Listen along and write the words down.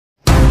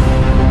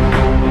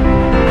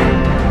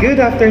Good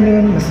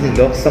afternoon,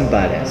 Maslilok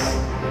Sambales.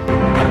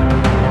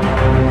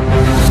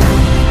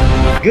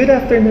 Good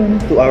afternoon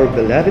to our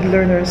beloved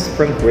learners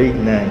from grade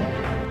 9.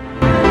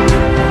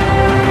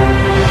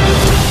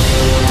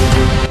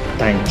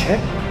 Time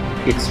check,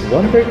 it's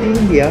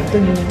 1:30 in the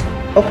afternoon,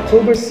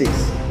 October 6,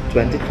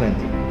 2020.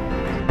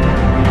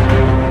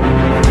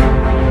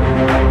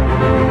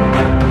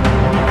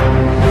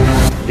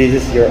 This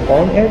is your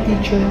on-air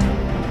teacher,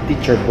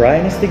 Teacher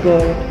Brian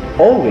Estigoy,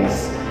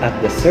 always at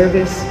the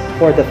service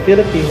for the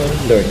Filipino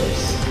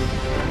learners.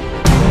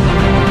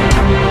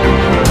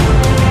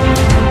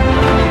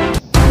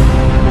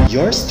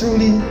 Yours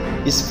truly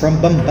is from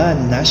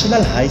Bamban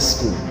National High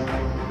School.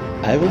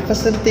 I will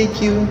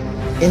facilitate you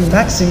in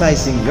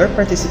maximizing your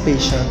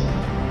participation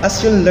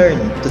as you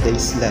learn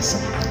today's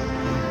lesson.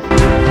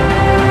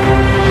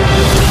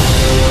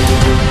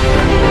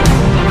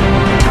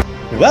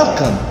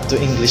 Welcome to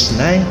English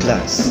 9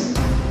 class,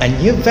 a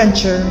new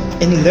venture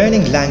in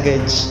learning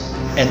language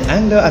and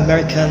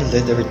Anglo-American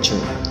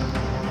literature.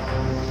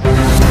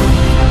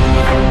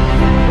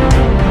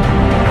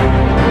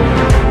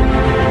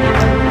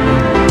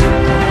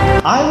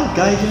 I will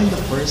guide you in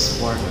the first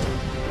quarter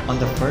on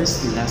the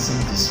first lesson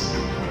this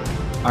week.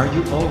 Are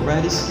you all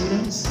ready,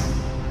 students,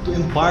 to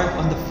embark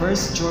on the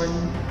first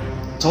journey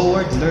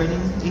toward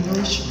learning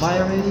English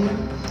via radio?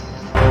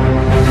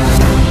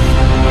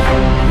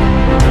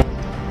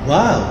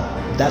 Wow,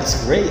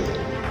 that's great!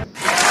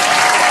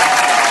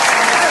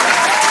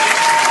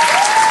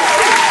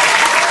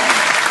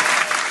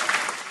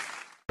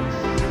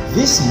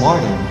 This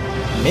morning,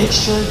 make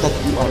sure that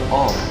you are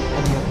all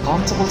on your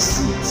comfortable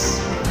seats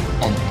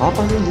and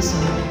properly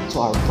listening to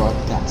our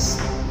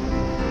broadcast.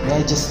 May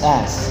I just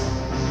ask,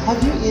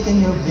 have you eaten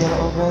your meal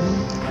already?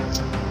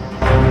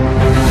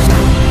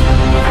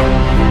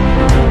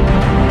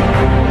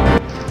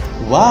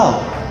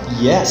 Wow,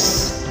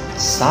 yes,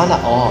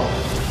 sana all.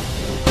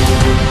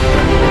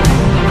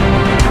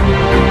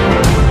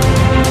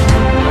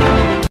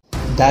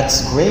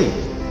 That's great.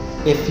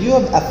 If you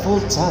have a full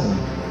tummy,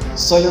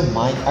 so your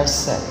mind are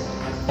set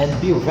and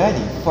be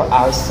ready for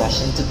our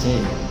session today.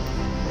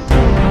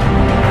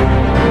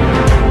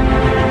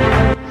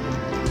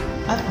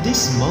 At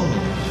this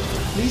moment,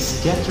 please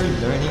get your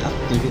learning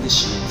activity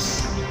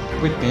sheets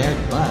prepared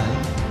by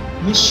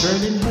Ms.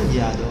 Sherlyn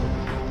Haliado,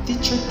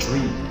 Teacher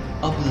 3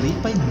 of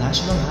Lipay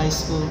National High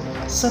School,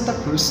 Santa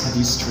Cruz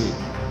District.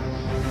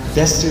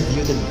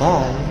 Distributed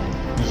by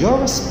your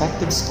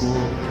respective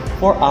school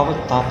for our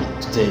topic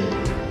today.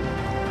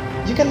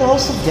 You can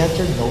also get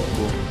your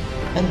notebook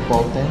and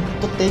ballpen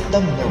to take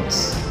down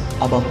notes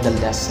about the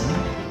lesson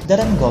that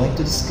I'm going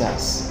to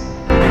discuss.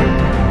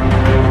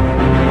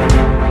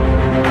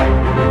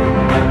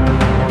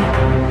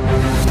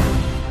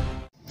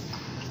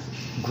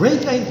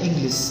 Grade 9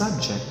 English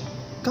subject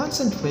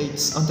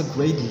concentrates on the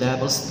grade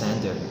level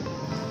standard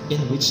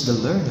in which the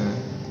learner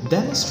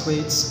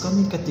demonstrates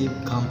communicative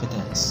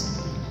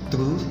competence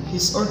through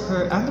his or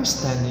her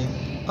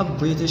understanding of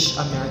British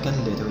American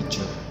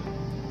literature,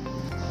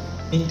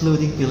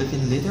 including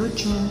Philippine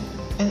literature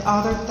and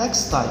other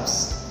text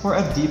types for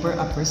a deeper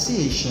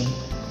appreciation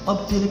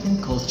of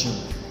Philippine culture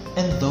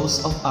and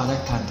those of other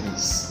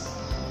countries.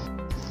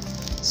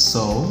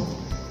 So,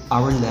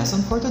 our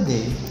lesson for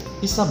today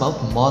is about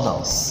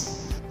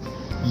modals.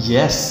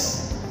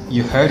 Yes,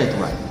 you heard it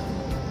right.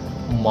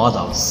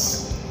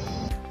 Modals.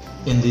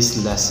 In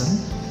this lesson,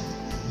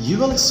 you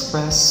will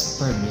express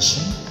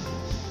permission,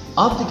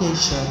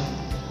 obligation,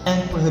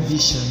 and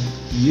prohibition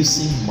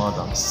using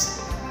modals.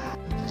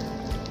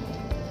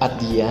 At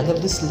the end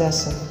of this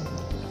lesson,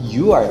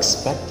 you are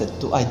expected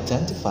to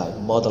identify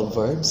modal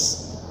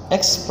verbs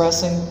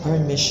expressing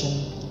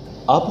permission,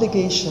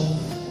 obligation,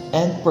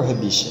 and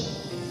prohibition,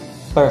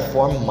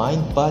 perform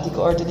mind-body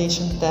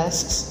coordination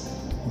tasks,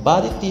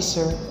 body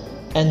teaser,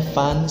 and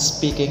fun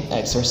speaking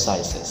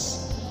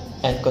exercises,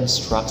 and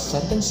construct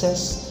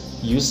sentences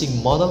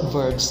using modal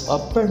verbs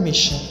of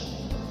permission,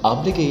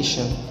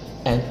 obligation,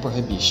 and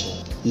prohibition.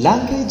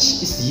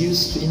 Language is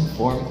used to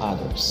inform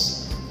others,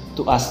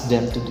 to ask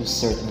them to do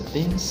certain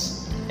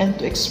things, and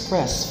to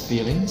express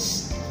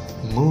feelings,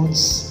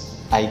 moods,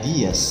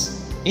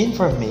 ideas,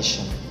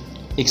 information,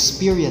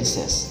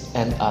 experiences,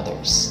 and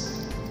others.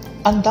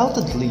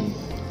 Undoubtedly,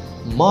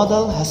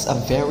 modal has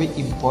a very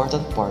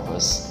important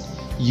purpose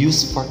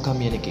used for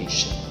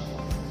communication.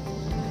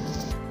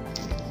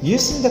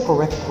 Using the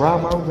correct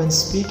grammar when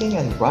speaking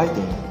and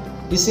writing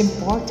is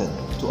important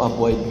to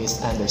avoid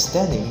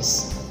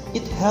misunderstandings.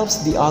 It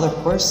helps the other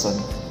person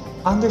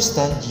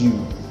understand you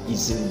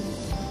easily.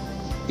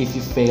 If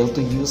you fail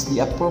to use the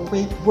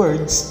appropriate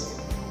words,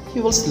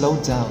 you will slow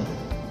down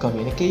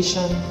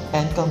communication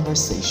and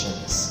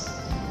conversations,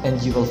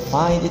 and you will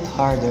find it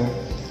harder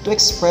to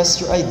express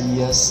your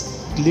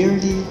ideas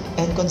clearly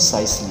and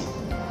concisely.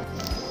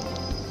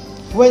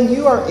 When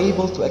you are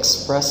able to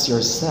express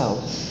yourself,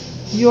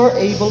 you are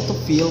able to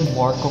feel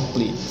more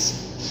complete.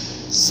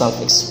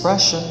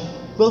 Self-expression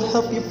will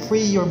help you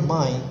free your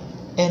mind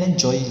and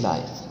enjoy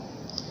life.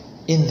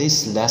 In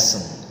this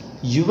lesson,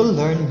 you will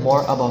learn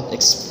more about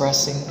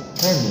expressing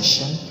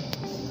permission,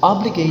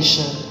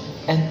 obligation,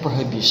 and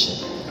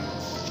prohibition.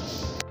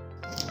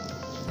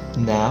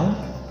 Now,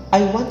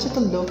 I want you to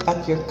look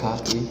at your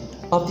copy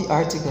of the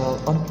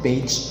article on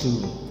page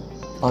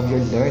 2 of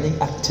your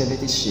learning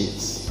activity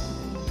sheets.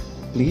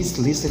 Please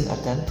listen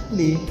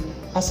attentively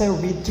as I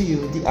read to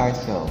you the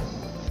article.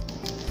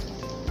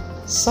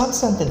 Some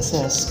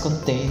sentences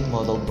contain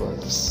modal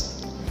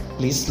verbs.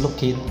 Please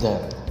locate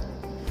them.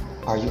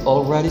 Are you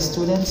all ready,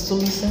 students, to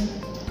listen?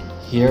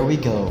 Here we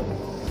go.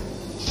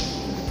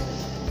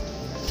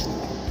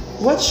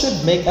 What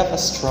should make up a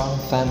strong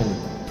family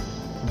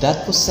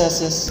that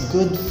possesses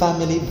good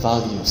family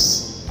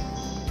values?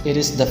 It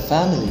is the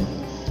family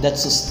that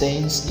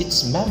sustains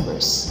its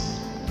members,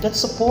 that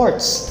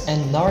supports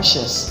and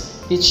nourishes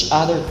each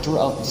other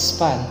throughout the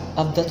span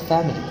of that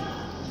family.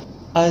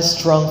 A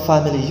strong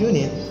family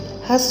unit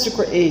has to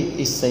create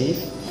a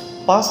safe,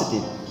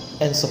 positive,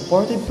 and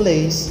supportive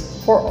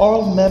place for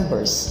all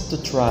members to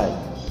thrive.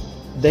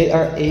 They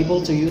are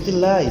able to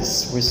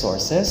utilize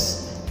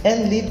resources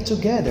and live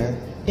together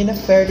in a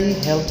fairly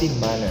healthy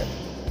manner.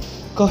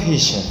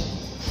 Cohesion.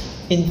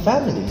 In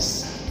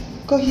families,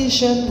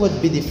 cohesion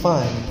would be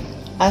defined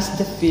as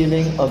the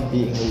feeling of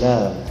being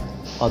loved,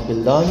 of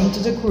belonging to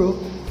the group,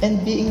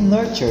 and being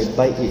nurtured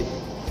by it.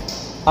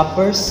 A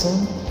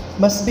person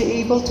must be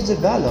able to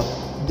develop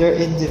their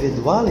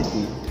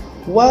individuality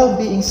while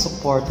being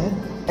supported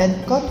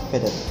and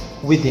confident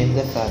within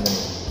the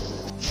family.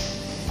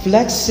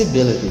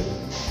 Flexibility.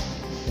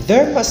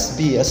 There must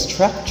be a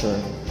structure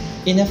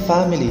in a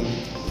family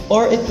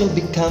or it will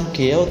become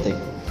chaotic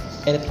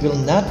and it will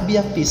not be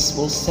a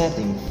peaceful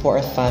setting for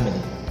a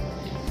family.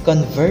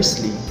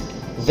 Conversely,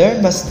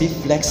 there must be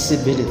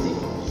flexibility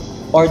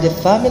or the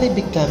family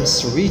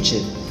becomes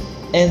rigid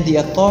and the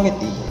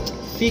authority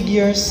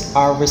figures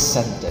are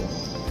resented.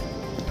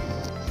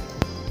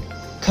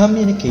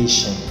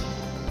 Communication.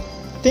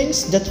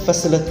 Things that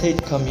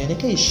facilitate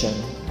communication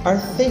are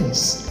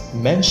things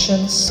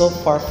mentioned so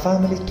far: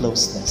 family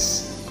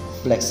closeness,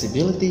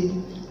 flexibility,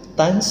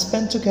 time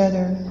spent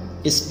together,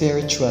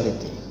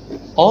 spirituality.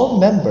 All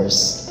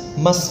members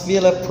must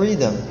feel a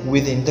freedom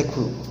within the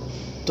group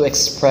to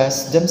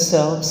express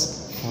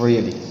themselves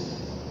freely.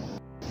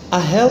 A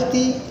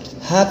healthy,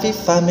 happy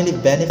family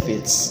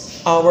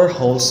benefits our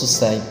whole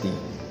society.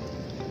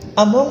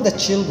 Among the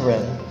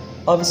children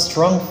of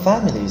strong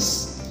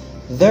families,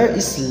 there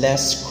is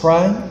less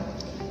crime,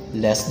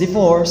 less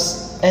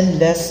divorce, and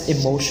less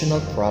emotional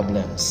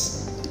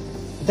problems.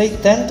 They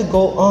tend to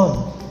go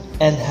on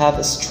and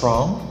have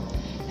strong,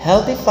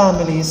 healthy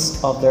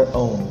families of their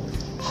own,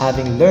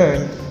 having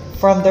learned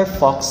from their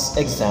Fox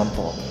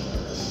example.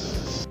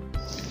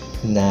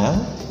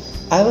 Now,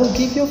 I will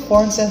give you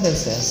 4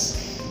 sentences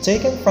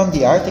taken from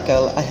the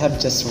article I have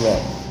just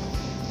read.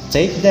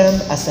 Take them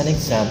as an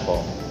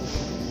example.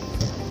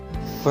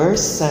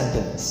 First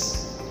sentence.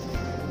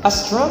 A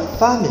strong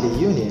family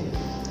unit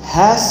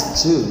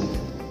has to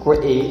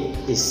create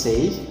a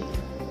safe,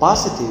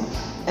 positive,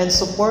 and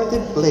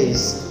supportive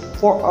place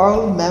for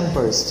all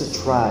members to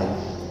thrive.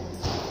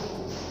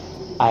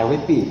 I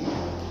repeat,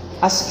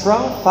 a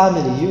strong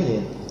family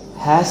unit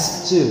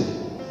has to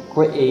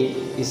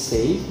create a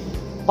safe,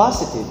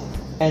 positive,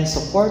 and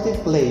supportive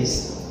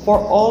place for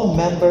all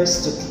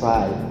members to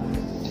thrive.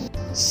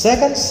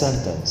 Second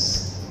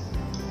sentence.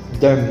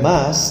 There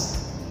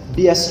must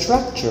be a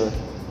structure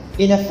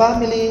in a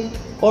family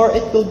or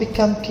it will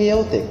become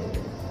chaotic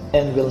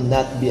and will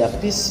not be a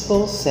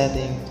peaceful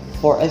setting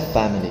for a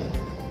family.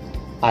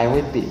 I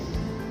repeat,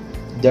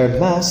 there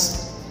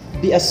must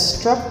be a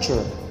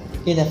structure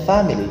in a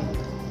family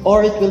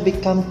or it will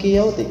become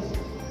chaotic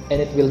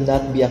and it will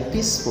not be a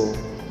peaceful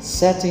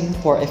setting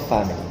for a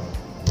family.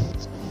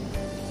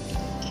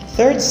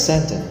 Third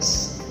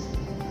sentence.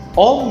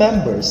 All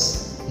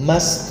members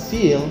must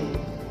feel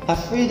a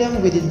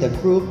freedom within the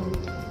group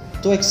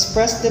to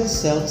express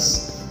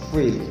themselves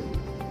freely.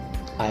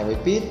 I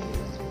repeat,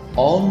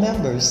 all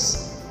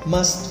members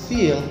must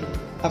feel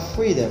a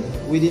freedom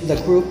within the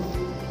group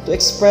to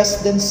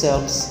express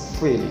themselves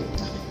freely.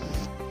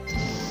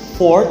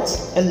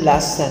 Fourth and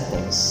last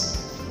sentence.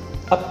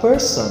 A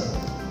person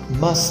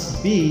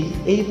must be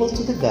able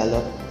to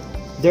develop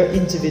their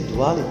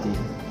individuality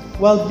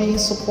while being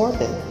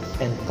supported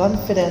and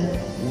confident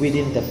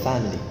within the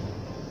family.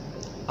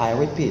 I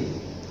repeat,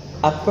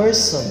 a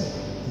person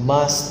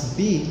must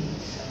be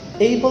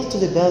able to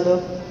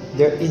develop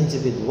their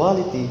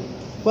individuality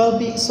while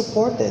being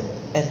supported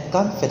and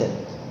confident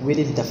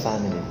within the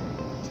family.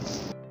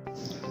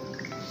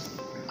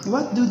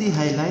 What do the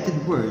highlighted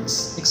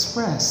words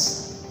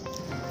express?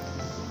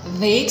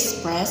 They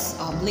express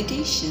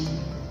obligation.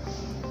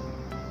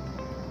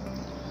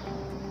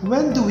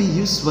 When do we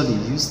usually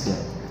use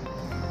them?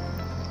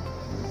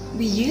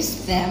 We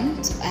use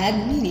them to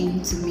add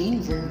meaning to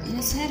main verb in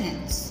a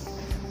sentence.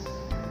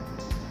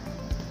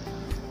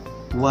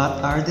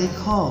 What are they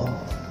called?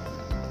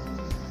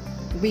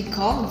 We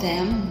call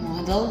them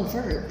modal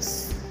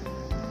verbs.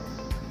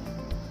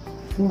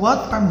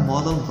 What are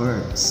modal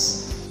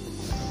verbs?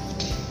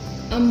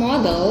 A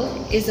modal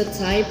is a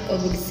type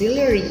of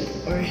auxiliary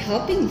or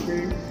helping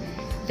verb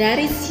that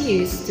is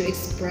used to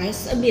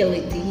express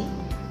ability,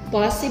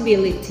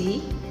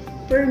 possibility,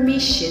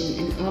 permission,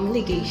 and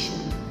obligation.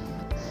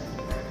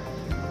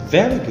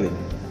 Very good.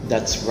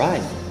 That's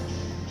right.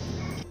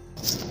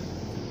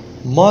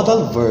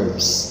 Modal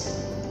verbs,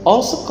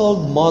 also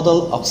called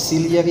modal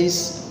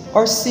auxiliaries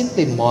or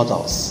simply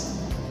modals,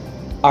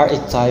 are a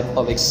type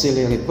of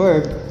auxiliary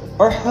verb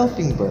or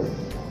helping verb.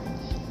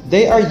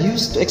 They are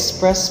used to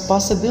express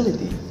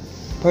possibility,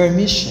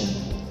 permission,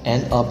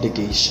 and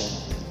obligation.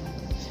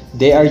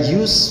 They are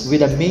used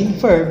with a main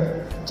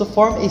verb to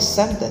form a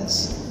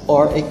sentence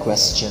or a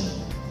question.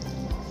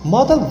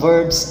 Modal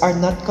verbs are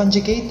not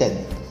conjugated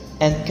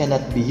and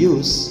cannot be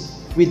used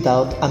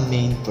without a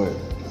main verb.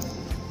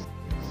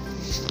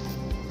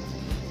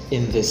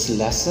 In this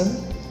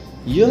lesson,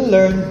 you'll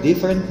learn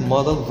different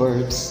modal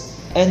verbs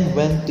and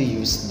when to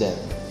use them.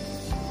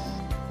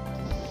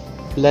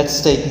 Let's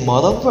take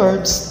modal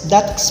verbs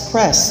that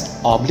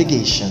express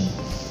obligation.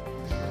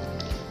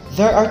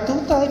 There are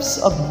two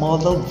types of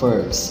modal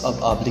verbs of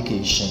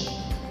obligation: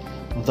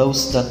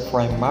 those that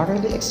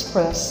primarily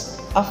express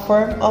a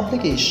firm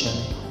obligation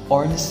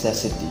or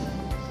necessity,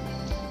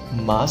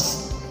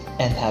 must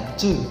and have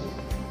to,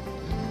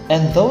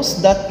 and those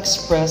that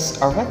express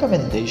a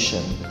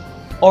recommendation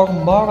or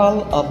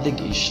moral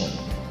obligation,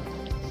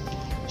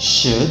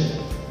 should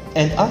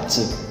and ought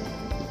to.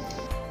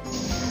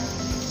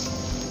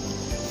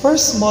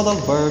 First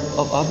modal verb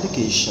of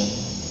obligation,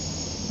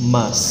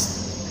 must.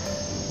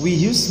 We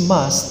use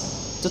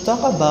must to talk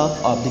about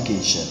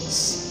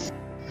obligations.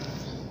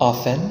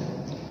 Often,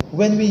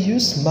 when we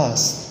use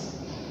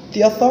must,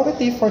 the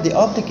authority for the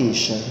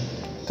obligation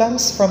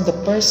comes from the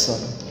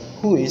person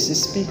who is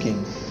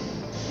speaking.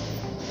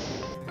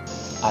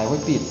 I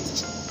repeat,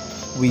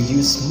 we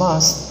use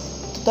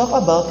must to talk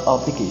about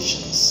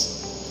obligations.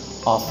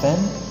 Often,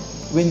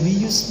 when we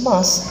use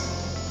must,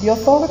 the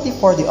authority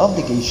for the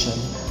obligation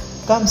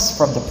comes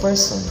from the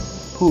person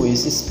who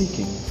is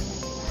speaking.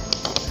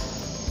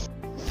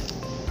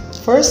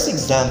 First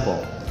example,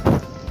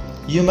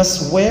 you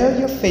must wear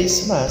your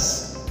face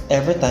mask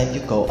every time you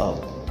go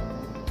out.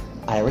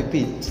 I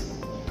repeat,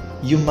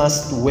 you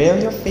must wear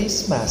your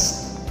face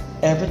mask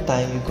every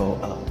time you go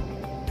out.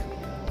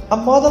 A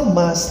modal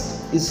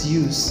must is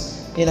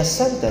used in a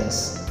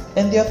sentence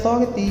and the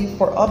authority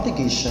for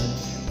obligation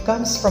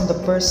comes from the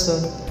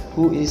person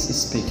who is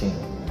speaking.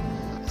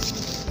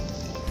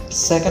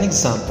 Second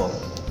example,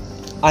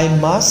 I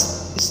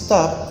must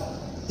stop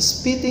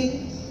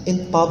spitting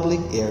in public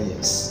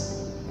areas.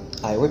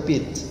 I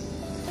repeat,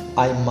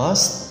 I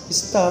must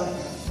stop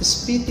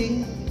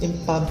spitting in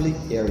public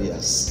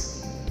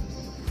areas.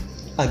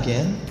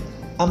 Again,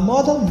 a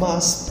modal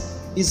must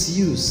is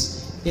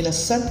used in a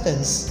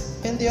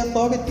sentence and the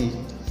authority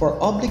for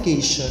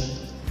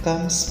obligation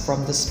comes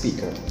from the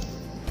speaker.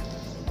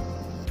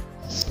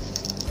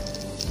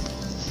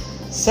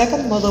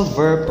 Second modal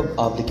verb of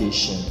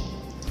obligation,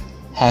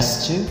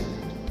 has to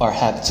or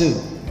have to.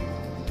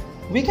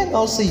 We can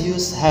also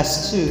use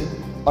has to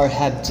or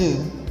have to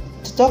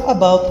talk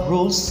about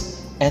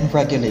rules and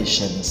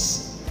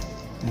regulations.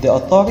 The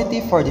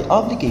authority for the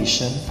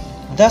obligation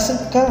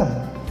doesn't come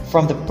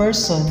from the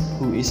person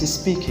who is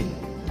speaking.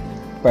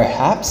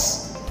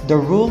 Perhaps the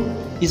rule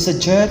is a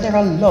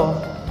general law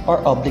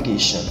or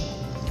obligation.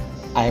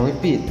 I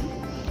repeat,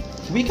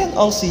 we can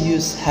also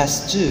use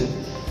has to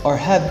or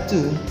have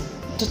to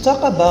talk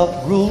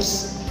about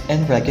rules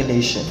and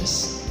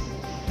regulations.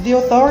 The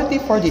authority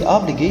for the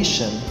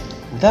obligation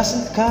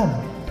doesn't come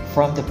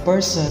from the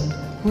person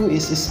who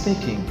is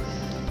speaking.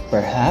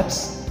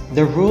 Perhaps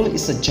the rule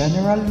is a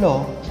general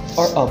law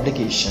or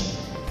obligation.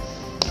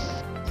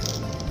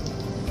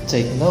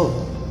 Take note,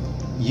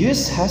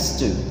 use has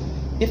to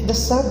if the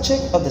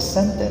subject of the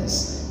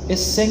sentence is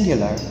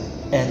singular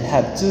and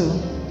have to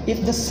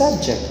if the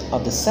subject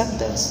of the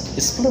sentence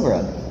is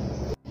plural.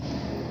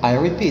 I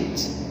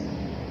repeat,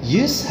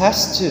 use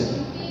has to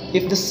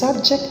if the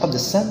subject of the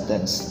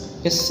sentence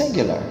is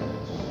singular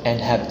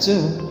and have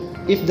to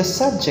if the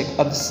subject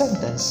of the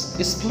sentence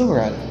is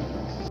plural.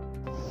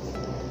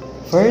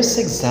 First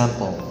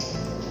example,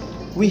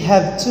 we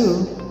have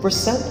to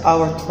present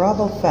our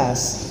travel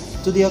pass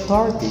to the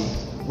authority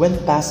when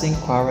passing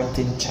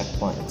quarantine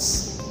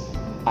checkpoints.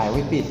 I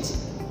repeat,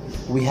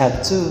 we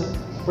have to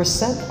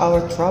present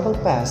our travel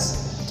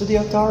pass to the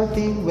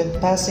authority when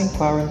passing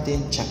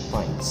quarantine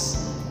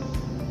checkpoints.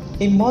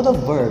 A modal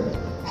verb,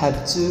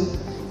 have to,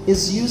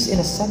 is used in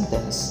a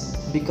sentence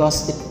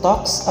because it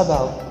talks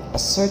about a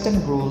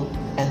certain rule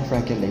and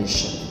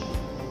regulation.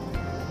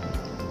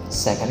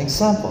 Second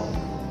example,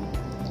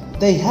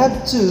 they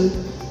have to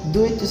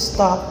do it to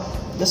stop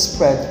the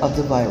spread of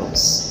the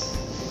virus.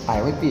 I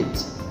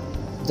repeat,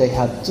 they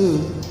have to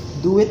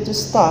do it to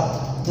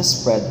stop the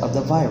spread of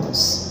the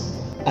virus.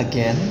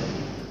 Again,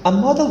 a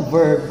modal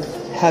verb,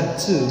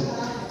 have to,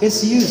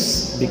 is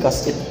used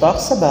because it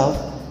talks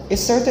about a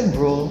certain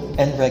rule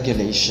and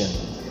regulation.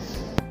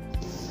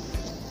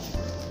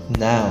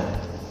 Now,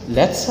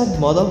 let's have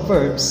modal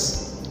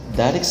verbs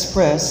that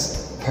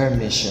express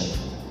permission.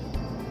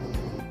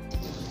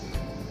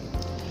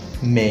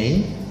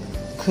 May,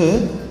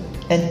 could,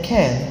 and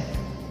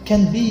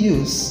can be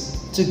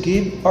used to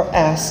give or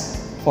ask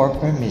for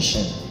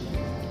permission.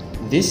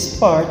 This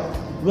part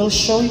will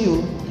show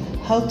you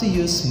how to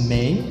use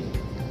may,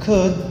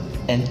 could,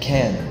 and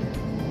can.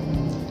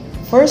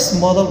 First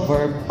modal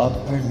verb of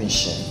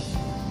permission,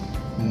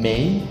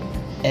 may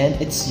and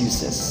its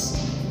uses.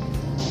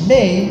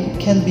 May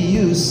can be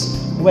used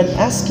when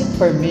asking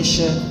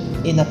permission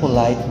in a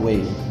polite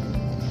way.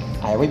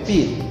 I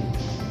repeat,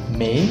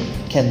 may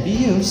can be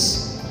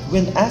used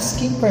when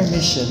asking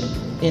permission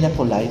in a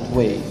polite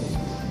way.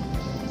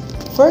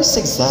 First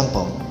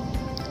example,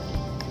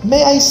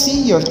 may I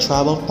see your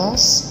travel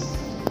pass?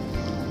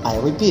 I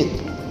repeat,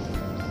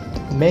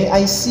 may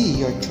I see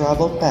your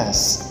travel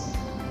pass?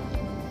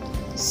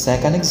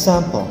 Second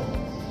example,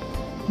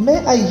 may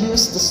I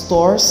use the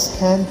store's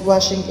hand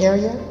washing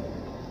area?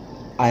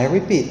 I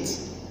repeat,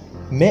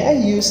 may I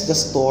use the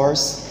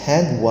store's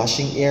hand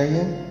washing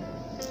area?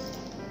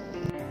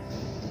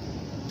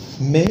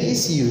 May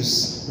is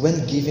used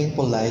when giving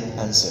polite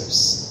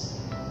answers.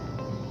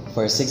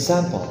 First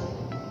example,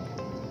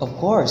 of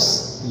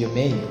course, you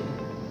may.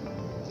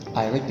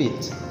 I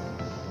repeat,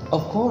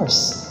 of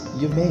course,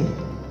 you may.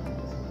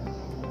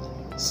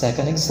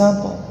 Second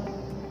example,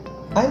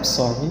 I'm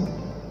sorry,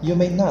 you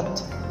may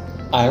not.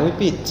 I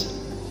repeat,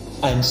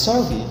 I'm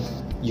sorry,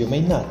 you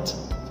may not.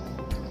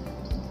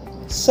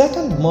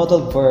 Second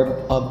modal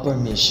verb of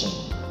permission,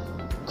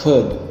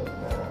 could.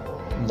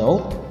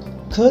 Note,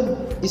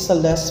 could is a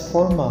less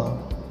formal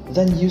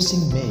than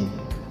using may.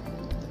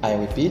 I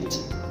repeat,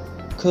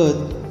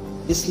 could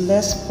is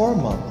less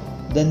formal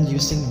than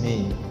using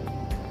may.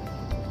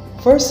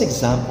 First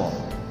example,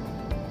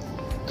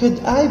 could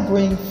I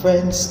bring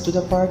friends to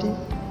the party?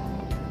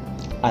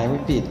 I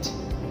repeat,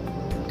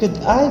 could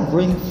I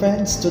bring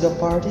friends to the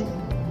party?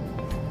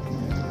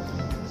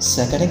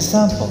 Second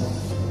example,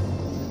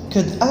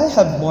 could I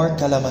have more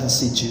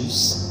calamansi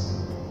juice?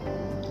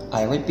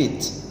 I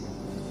repeat,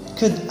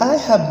 could I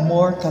have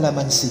more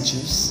calamansi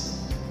juice?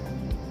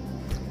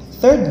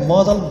 Third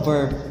modal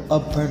verb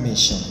of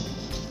permission,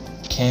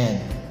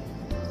 can.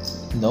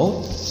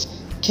 Note,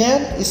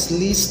 can is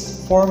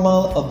least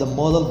formal of the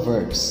modal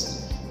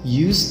verbs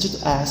used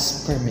to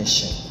ask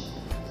permission.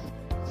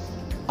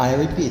 I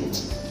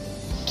repeat,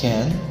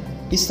 can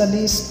is the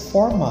least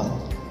formal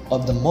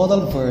of the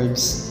modal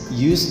verbs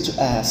used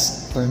to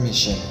ask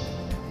permission.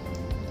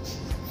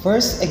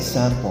 First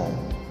example,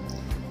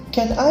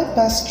 can I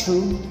pass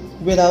through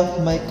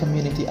without my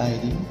community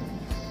ID?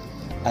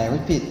 I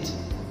repeat,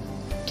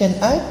 can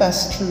I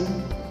pass through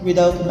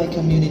without my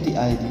community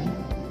ID?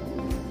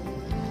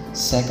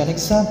 Second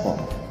example,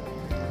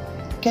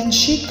 can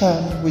she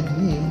come with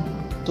me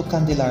to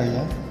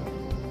Candelaria?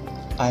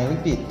 I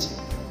repeat,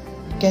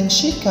 can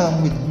she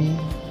come with me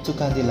to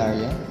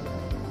Candelaria?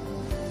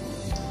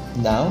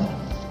 Now,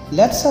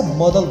 let's have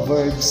modal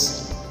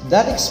verbs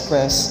that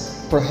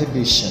express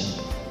prohibition.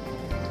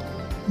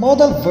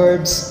 Modal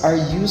verbs are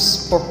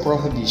used for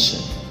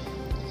prohibition.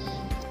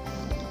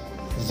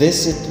 These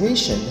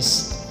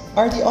situations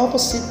are the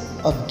opposite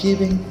of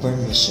giving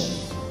permission.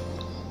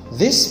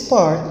 This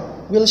part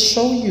will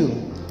show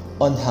you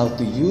on how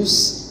to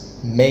use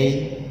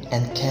may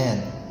and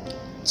can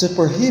to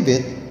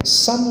prohibit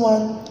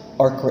someone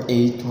or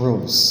create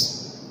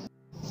rules.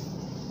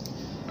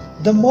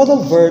 The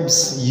modal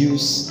verbs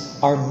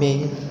used are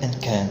may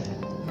and can.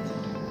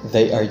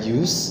 They are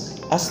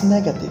used as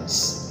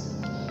negatives,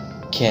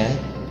 can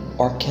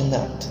or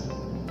cannot,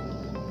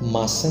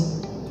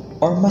 mustn't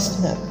or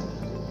must not,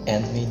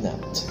 and may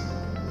not.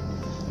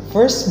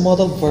 First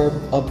modal verb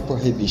of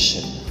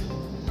prohibition,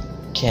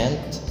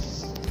 can't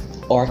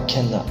or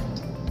cannot.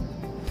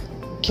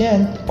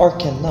 Can't or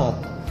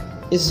cannot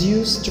is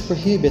used to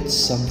prohibit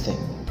something.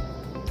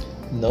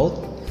 Note,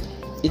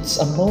 it's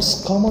a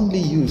most commonly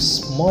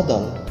used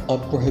modal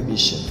of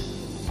prohibition.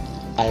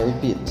 I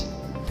repeat,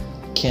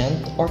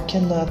 can't or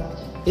cannot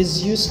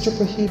is used to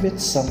prohibit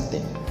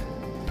something.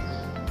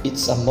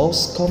 It's a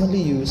most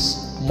commonly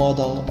used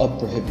modal of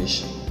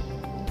prohibition.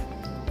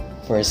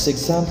 First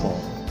example,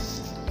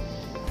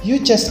 you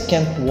just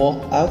can't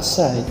walk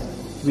outside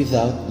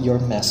without your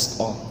mask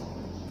on.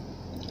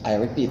 I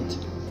repeat,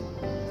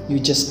 you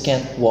just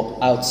can't walk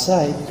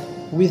outside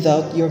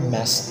without your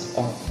mask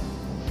on.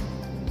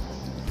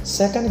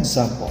 Second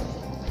example,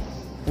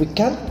 we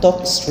can't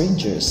talk to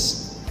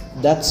strangers.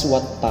 That's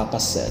what Papa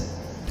said.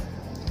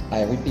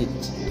 I repeat,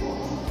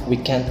 we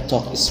can't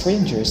talk to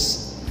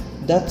strangers.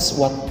 That's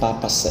what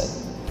Papa said.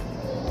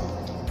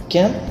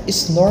 Can't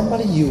is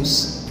normally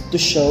used to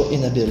show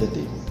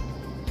inability,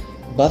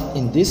 but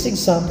in these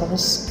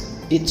examples,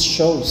 it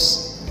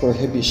shows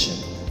prohibition.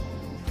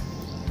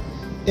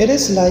 It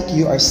is like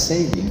you are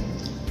saying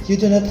you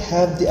do not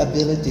have the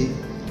ability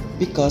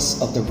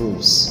because of the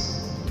rules.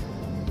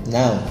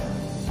 Now,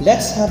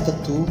 let's have the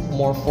two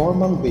more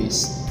formal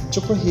ways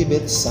to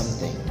prohibit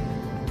something.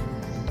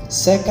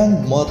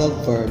 Second modal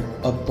verb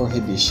of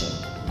prohibition,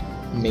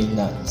 may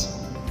not.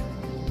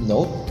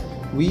 Note,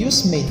 we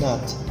use may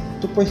not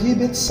to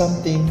prohibit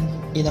something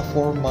in a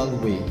formal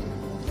way.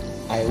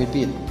 I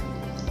repeat,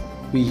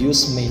 we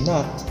use may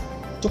not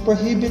to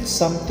prohibit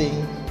something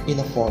in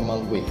a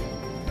formal way.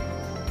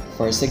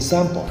 First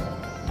example,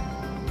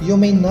 you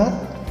may not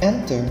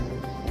enter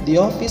the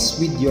office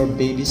with your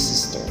baby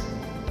sister.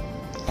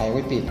 I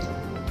repeat,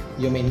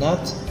 you may not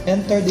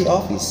enter the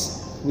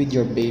office with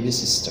your baby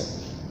sister.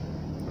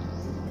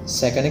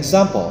 Second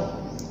example,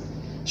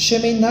 she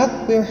may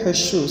not wear her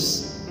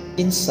shoes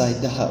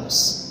inside the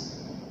house.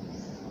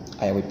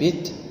 I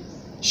repeat,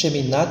 she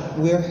may not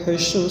wear her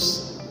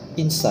shoes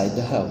inside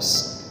the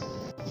house.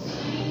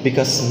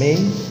 Because may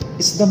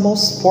is the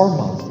most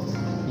formal,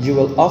 you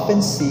will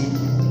often see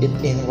it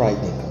in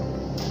writing.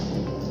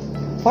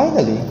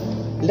 Finally,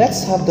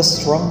 let's have the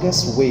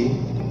strongest way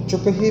to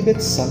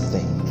prohibit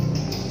something.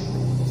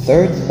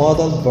 Third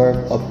modal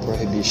verb of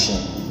prohibition,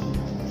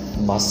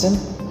 mustn't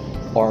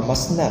or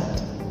must not.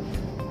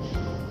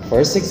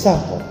 First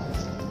example,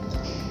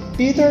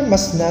 Peter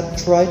must not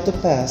try to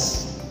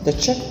pass the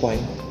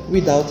checkpoint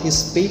without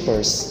his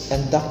papers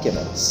and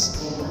documents.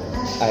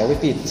 I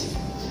repeat,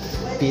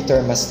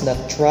 Peter must not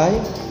try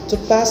to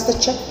pass the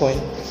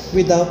checkpoint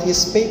without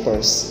his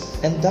papers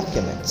and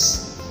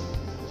documents.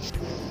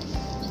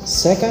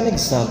 Second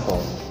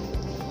example,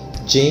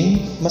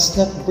 Jane must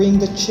not bring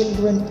the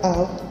children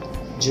out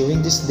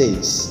during these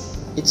days.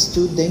 It's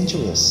too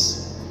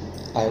dangerous.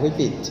 I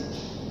repeat,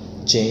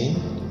 Jane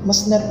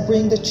must not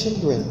bring the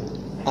children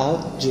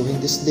out during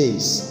these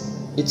days.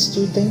 It's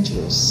too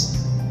dangerous.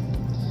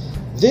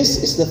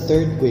 This is the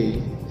third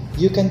way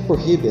you can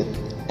prohibit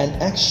an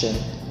action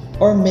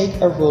or make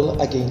a rule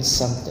against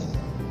something.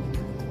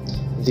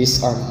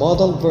 These are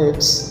modal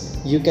verbs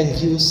you can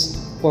use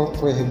for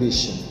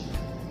prohibition.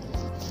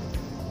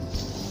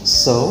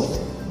 So,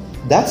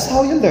 that's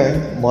how you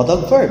learn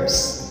modal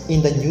verbs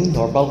in the new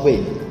normal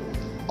way.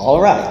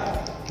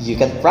 Alright, you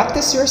can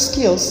practice your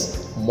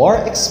skills more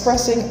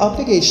expressing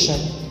obligation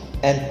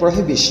and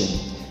prohibition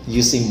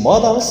using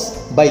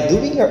modals by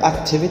doing your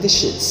activity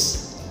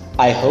sheets.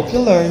 I hope you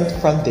learned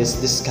from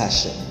this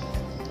discussion.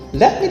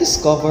 Let me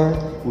discover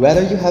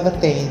whether you have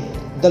attained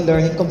the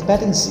learning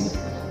competency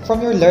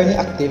from your learning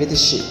activity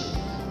sheet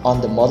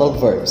on the modal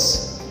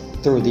verbs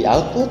through the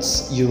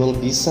outputs you will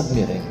be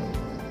submitting.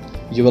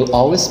 You will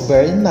always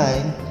bear in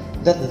mind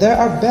that there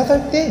are better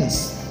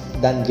things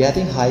than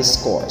getting high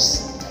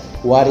scores.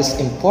 What is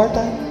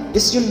important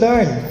is you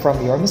learn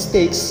from your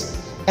mistakes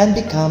and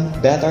become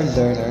better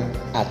learner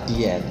at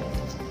the end.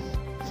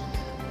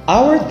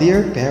 Our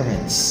dear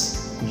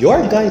parents,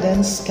 your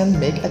guidance can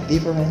make a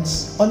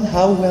difference on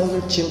how well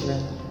your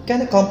children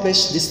can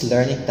accomplish these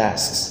learning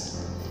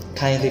tasks.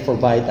 Kindly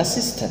provide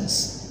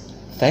assistance.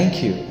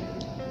 Thank you.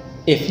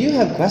 If you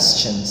have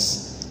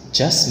questions,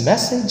 just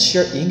message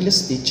your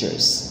English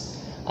teachers.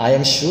 I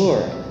am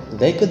sure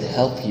they could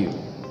help you.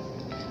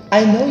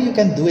 I know you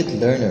can do it,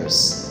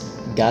 learners.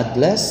 God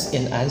bless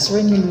in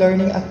answering your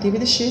learning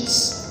activity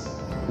sheets.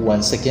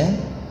 Once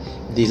again,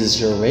 this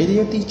is your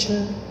radio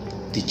teacher,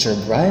 Teacher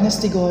Brian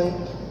Estigoy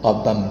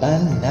of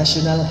Bamban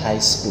National High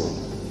School.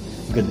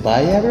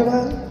 Goodbye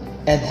everyone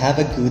and have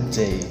a good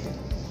day.